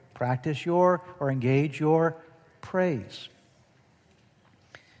more here. Practice or engage your praise.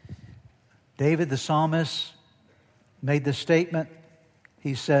 David the psalmist made the statement.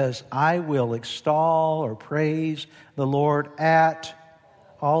 He says, I will extol or praise the Lord at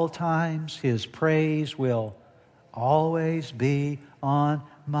all times. His praise will always be on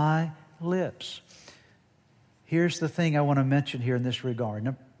my lips. Here's the thing I want to mention here in this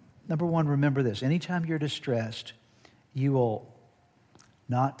regard. Number one, remember this. Anytime you're distressed, you will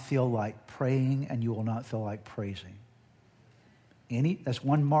not feel like praying and you will not feel like praising. That's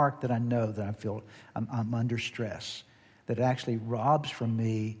one mark that I know that I'm under stress, that actually robs from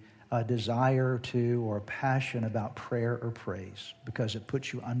me a desire to or a passion about prayer or praise, because it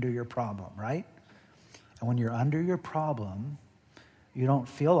puts you under your problem, right? And when you're under your problem, you don't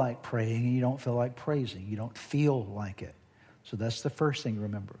feel like praying and you don't feel like praising. You don't feel like it. So that's the first thing to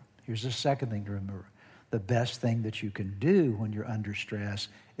remember. Here's the second thing to remember. The best thing that you can do when you're under stress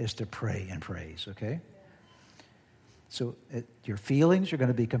is to pray and praise, okay? So your feelings are going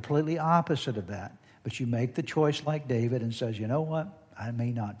to be completely opposite of that. But you make the choice like David and says, you know what? I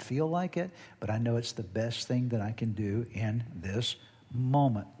may not feel like it, but I know it's the best thing that I can do in this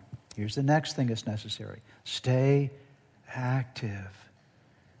moment. Here's the next thing that's necessary. Stay active.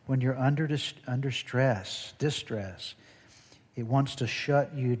 When you're under distress, it wants to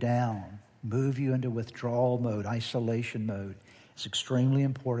shut you down, move you into withdrawal mode, isolation mode. It's extremely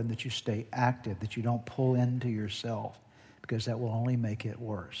important that you stay active, that you don't pull into yourself, because that will only make it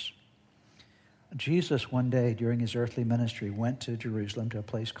worse. Jesus one day during his earthly ministry went to Jerusalem to a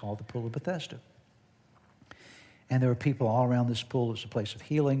place called the Pool of Bethesda. And there were people all around this pool. It was a place of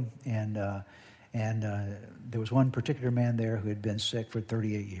healing. And there was one particular man there who had been sick for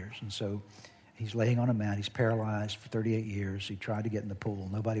 38 years. And so he's laying on a mat. He's paralyzed for 38 years. He tried to get in the pool.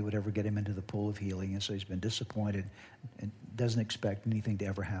 Nobody would ever get him into the pool of healing. And so he's been disappointed and doesn't expect anything to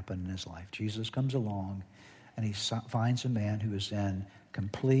ever happen in his life. Jesus comes along and he finds a man who is in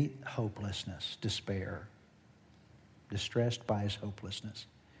complete hopelessness, despair, distressed by his hopelessness.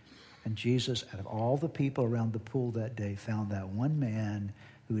 And Jesus, out of all the people around the pool that day, found that one man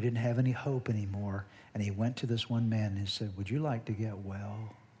who didn't have any hope anymore. And he went to this one man and he said, would you like to get well?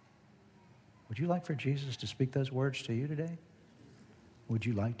 Would you like for Jesus to speak those words to you today? Would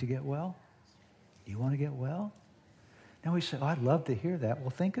you like to get well? You want to get well? Now we say, oh, I'd love to hear that. Well,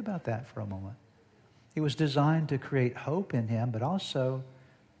 think about that for a moment. It was designed to create hope in him, but also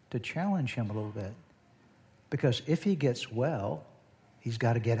to challenge him a little bit. Because if he gets well, he's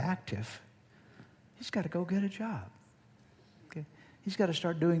got to get active. He's got to go get a job. Okay? He's got to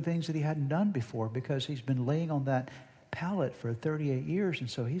start doing things that he hadn't done before because he's been laying on that pallet for 38 years, and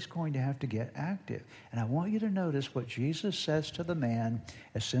so he's going to have to get active. And I want you to notice what Jesus says to the man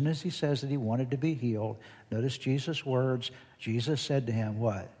as soon as he says that he wanted to be healed. Notice Jesus' words. Jesus said to him,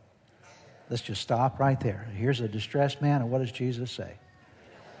 what? Let's just stop right there. Here's a distressed man, and what does Jesus say?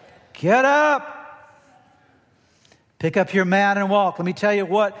 Get up! Pick up your mat and walk. Let me tell you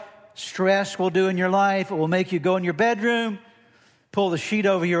what stress will do in your life. It will make you go in your bedroom, pull the sheet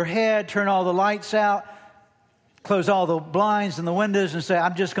over your head, turn all the lights out, close all the blinds and the windows and say,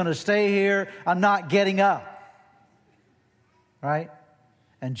 I'm just going to stay here. I'm not getting up. Right?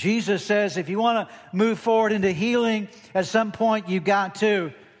 And Jesus says if you want to move forward into healing, at some point you've got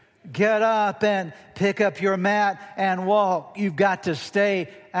to get up and pick up your mat and walk. You've got to stay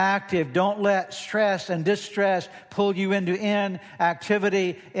active. Don't let stress and distress pull you into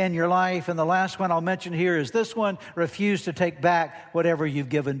inactivity in your life. And the last one I'll mention here is this one: refuse to take back whatever you've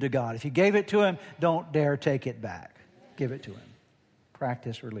given to God. If you gave it to him, don't dare take it back. Give it to him.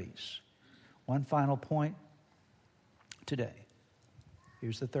 Practice release. One final point today.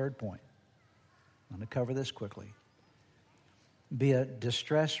 Here's the third point. I'm going to cover this quickly. Be a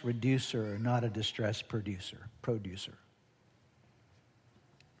distress reducer, not a distress producer.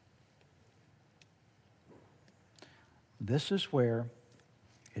 This is where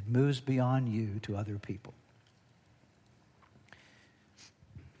it moves beyond you to other people.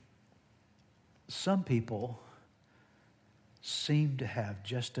 Some people seem to have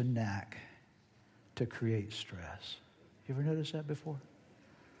just a knack to create stress. You ever noticed that before?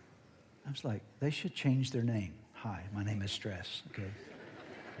 I was like, they should change their name. Hi, my name is Stress. Okay.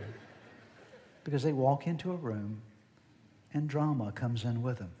 Because they walk into a room and drama comes in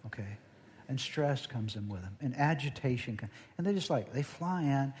with them. Okay. And stress comes in with them. And agitation comes. And they fly in.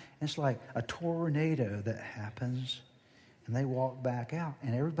 And it's like a tornado that happens. And they walk back out.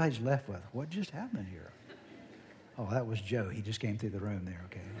 And everybody's left with, what just happened here? Oh, that was Joe. He just came through the room there.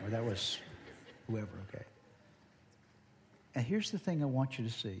 Okay. Or that was whoever. Okay. And here's the thing I want you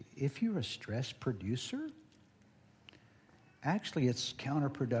to see. If you're a stress producer, actually, it's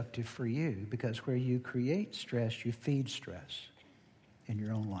counterproductive for you, because where you create stress, you feed stress in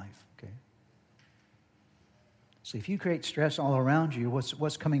your own life, okay? So if you create stress all around you,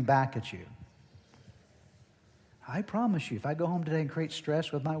 what's coming back at you? I promise you, if I go home today and create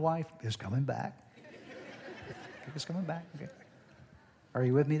stress with my wife, it's coming back. It's coming back, okay? Are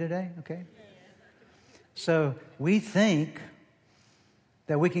you with me today? Okay? So we think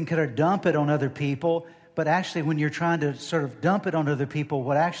that we can kind of dump it on other people, but actually when you're trying to sort of dump it on other people,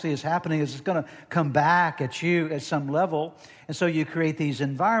 what actually is happening is it's going to come back at you at some level. And so you create these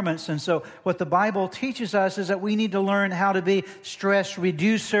environments. And so what the Bible teaches us is that we need to learn how to be stress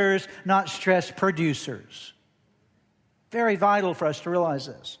reducers, not stress producers. Very vital for us to realize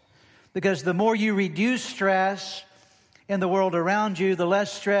this. Because the more you reduce stress in the world around you, the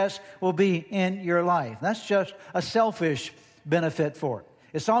less stress will be in your life. That's just a selfish benefit for it.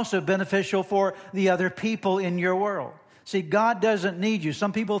 It's also beneficial for the other people in your world. See, God doesn't need you.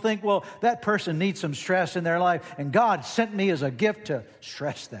 Some people think, well, that person needs some stress in their life, and God sent me as a gift to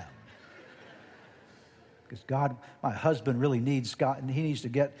stress them. Because God, my husband really needs God, and he needs to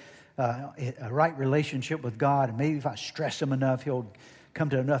get a right relationship with God, and maybe if I stress him enough, he'll come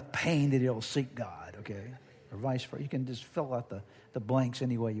to enough pain that he'll seek God, okay? Or vice versa. You can just fill out the blanks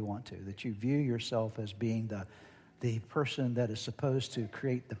any way you want to, that you view yourself as being the person that is supposed to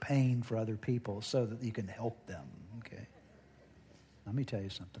create the pain for other people so that you can help them, okay? Let me tell you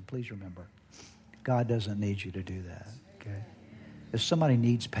something. Please remember, God doesn't need you to do that, okay? If somebody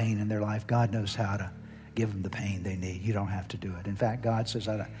needs pain in their life, God knows how to give them the pain they need. You don't have to do it. In fact, God says,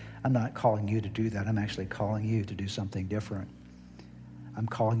 I'm not calling you to do that. I'm actually calling you to do something different. I'm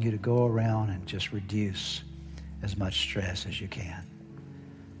calling you to go around and just reduce as much stress as you can.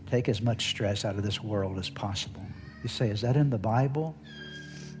 Take as much stress out of this world as possible. You say, is that in the Bible?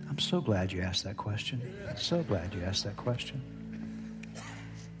 I'm so glad you asked that question. I'm so glad you asked that question.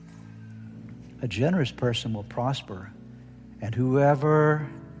 A generous person will prosper, and whoever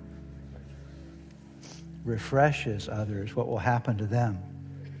refreshes others, what will happen to them?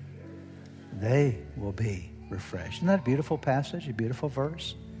 They will be refreshed. Isn't that a beautiful passage, a beautiful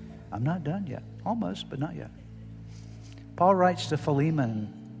verse? I'm not done yet. Almost, but not yet. Paul writes to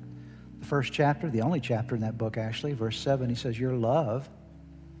Philemon, the first chapter, the only chapter in that book actually, verse 7, he says, your love,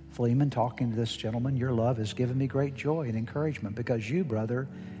 Philemon talking to this gentleman, your love has given me great joy and encouragement because you, brother,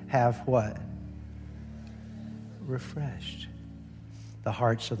 have what? Refreshed the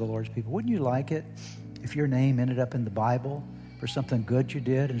hearts of the Lord's people. Wouldn't you like it if your name ended up in the Bible for something good you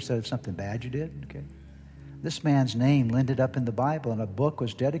did instead of something bad you did? Okay. This man's name ended up in the Bible, and a book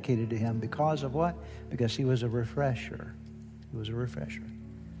was dedicated to him because of what? Because he was a refresher. He was a refresher.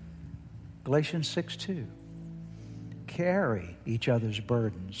 Galatians 6:2. Carry each other's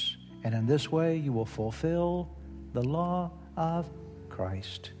burdens, and in this way you will fulfill the law of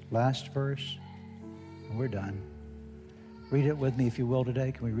Christ. Last verse, and we're done. Read it with me if you will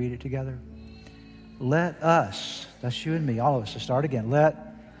today. Can we read it together? Let us, that's you and me, all of us, to start again.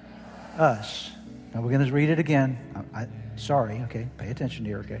 Let us. Now we're going to read it again. Sorry, okay, pay attention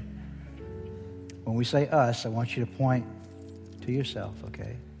here, okay? When we say us, I want you to point to yourself,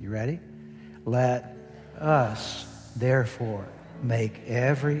 okay? You ready? Let us, therefore, make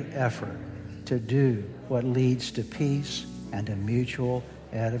every effort to do what leads to peace and to mutual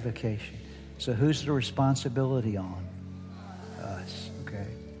edification. So who's the responsibility on? Us, okay?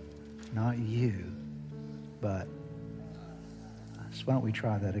 Not you, but us. Why don't we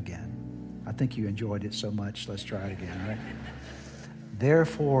try that again? I think you enjoyed it so much. Let's try it again, all right?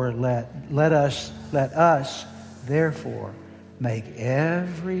 Therefore, let us, therefore, make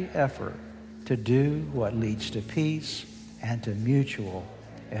every effort to do what leads to peace and to mutual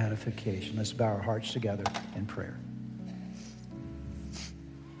edification. Let's bow our hearts together in prayer.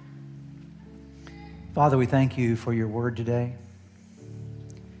 Father, we thank you for your word today.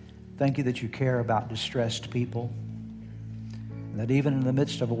 Thank you that you care about distressed people. And that even in the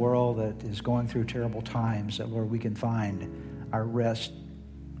midst of a world that is going through terrible times, that, Lord, we can find our rest,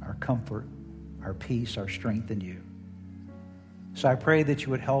 our comfort, our peace, our strength in you. So I pray that you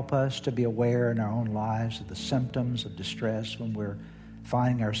would help us to be aware in our own lives of the symptoms of distress when we're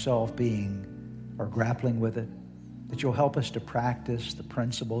finding ourselves being or grappling with it. That you'll help us to practice the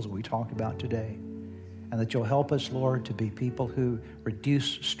principles that we talked about today. And that you'll help us, Lord, to be people who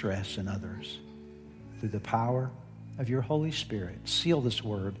reduce stress in others through the power of your Holy Spirit. Seal this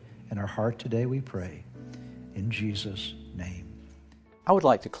word in our heart today, we pray. In Jesus' name. I would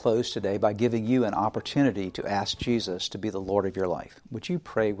like to close today by giving you an opportunity to ask Jesus to be the Lord of your life. Would you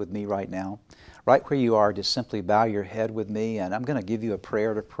pray with me right now? Right where you are, just simply bow your head with me, and I'm going to give you a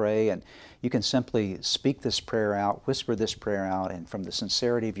prayer to pray, and you can simply speak this prayer out, whisper this prayer out, and from the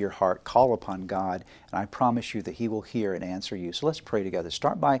sincerity of your heart, call upon God, and I promise you that He will hear and answer you. So let's pray together.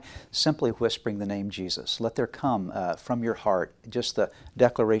 Start by simply whispering the name Jesus. Let there come from your heart just the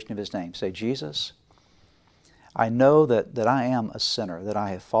declaration of His name. Say, Jesus, I know that I am a sinner, that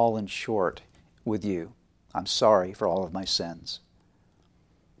I have fallen short with you. I'm sorry for all of my sins.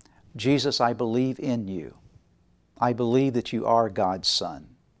 Jesus, I believe in you. I believe that you are God's Son.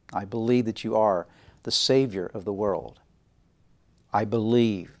 I believe that you are the Savior of the world. I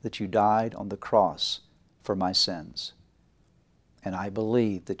believe that you died on the cross for my sins. And I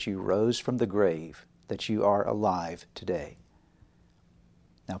believe that you rose from the grave, that you are alive today.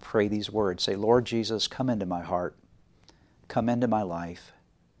 Now pray these words. Say, Lord Jesus, come into my heart. Come into my life.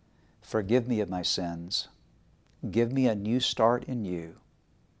 Forgive me of my sins. Give me a new start in you.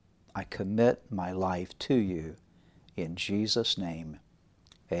 I commit my life to you. In Jesus' name,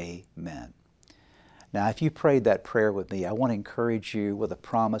 amen. Now, if you prayed that prayer with me, I want to encourage you with a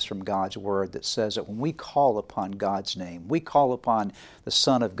promise from God's Word that says that when we call upon God's name, we call upon the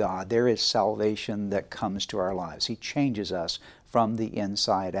Son of God, there is salvation that comes to our lives. He changes us from the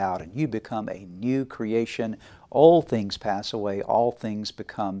inside out, and you become a new creation. Old things pass away, all things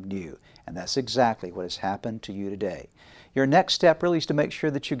become new. And that's exactly what has happened to you today. Your next step really is to make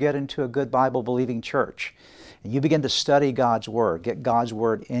sure that you get into a good Bible-believing church. And you begin to study God's Word, get God's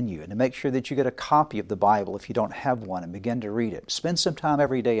Word in you, and to make sure that you get a copy of the Bible if you don't have one, and begin to read it. Spend some time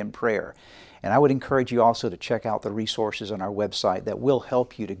every day in prayer. And I would encourage you also to check out the resources on our website that will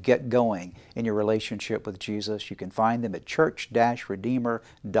help you to get going in your relationship with Jesus. You can find them at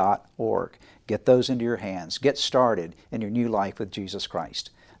church-redeemer.org. Get those into your hands. Get started in your new life with Jesus Christ.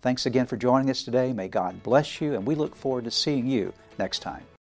 Thanks again for joining us today. May God bless you, and we look forward to seeing you next time.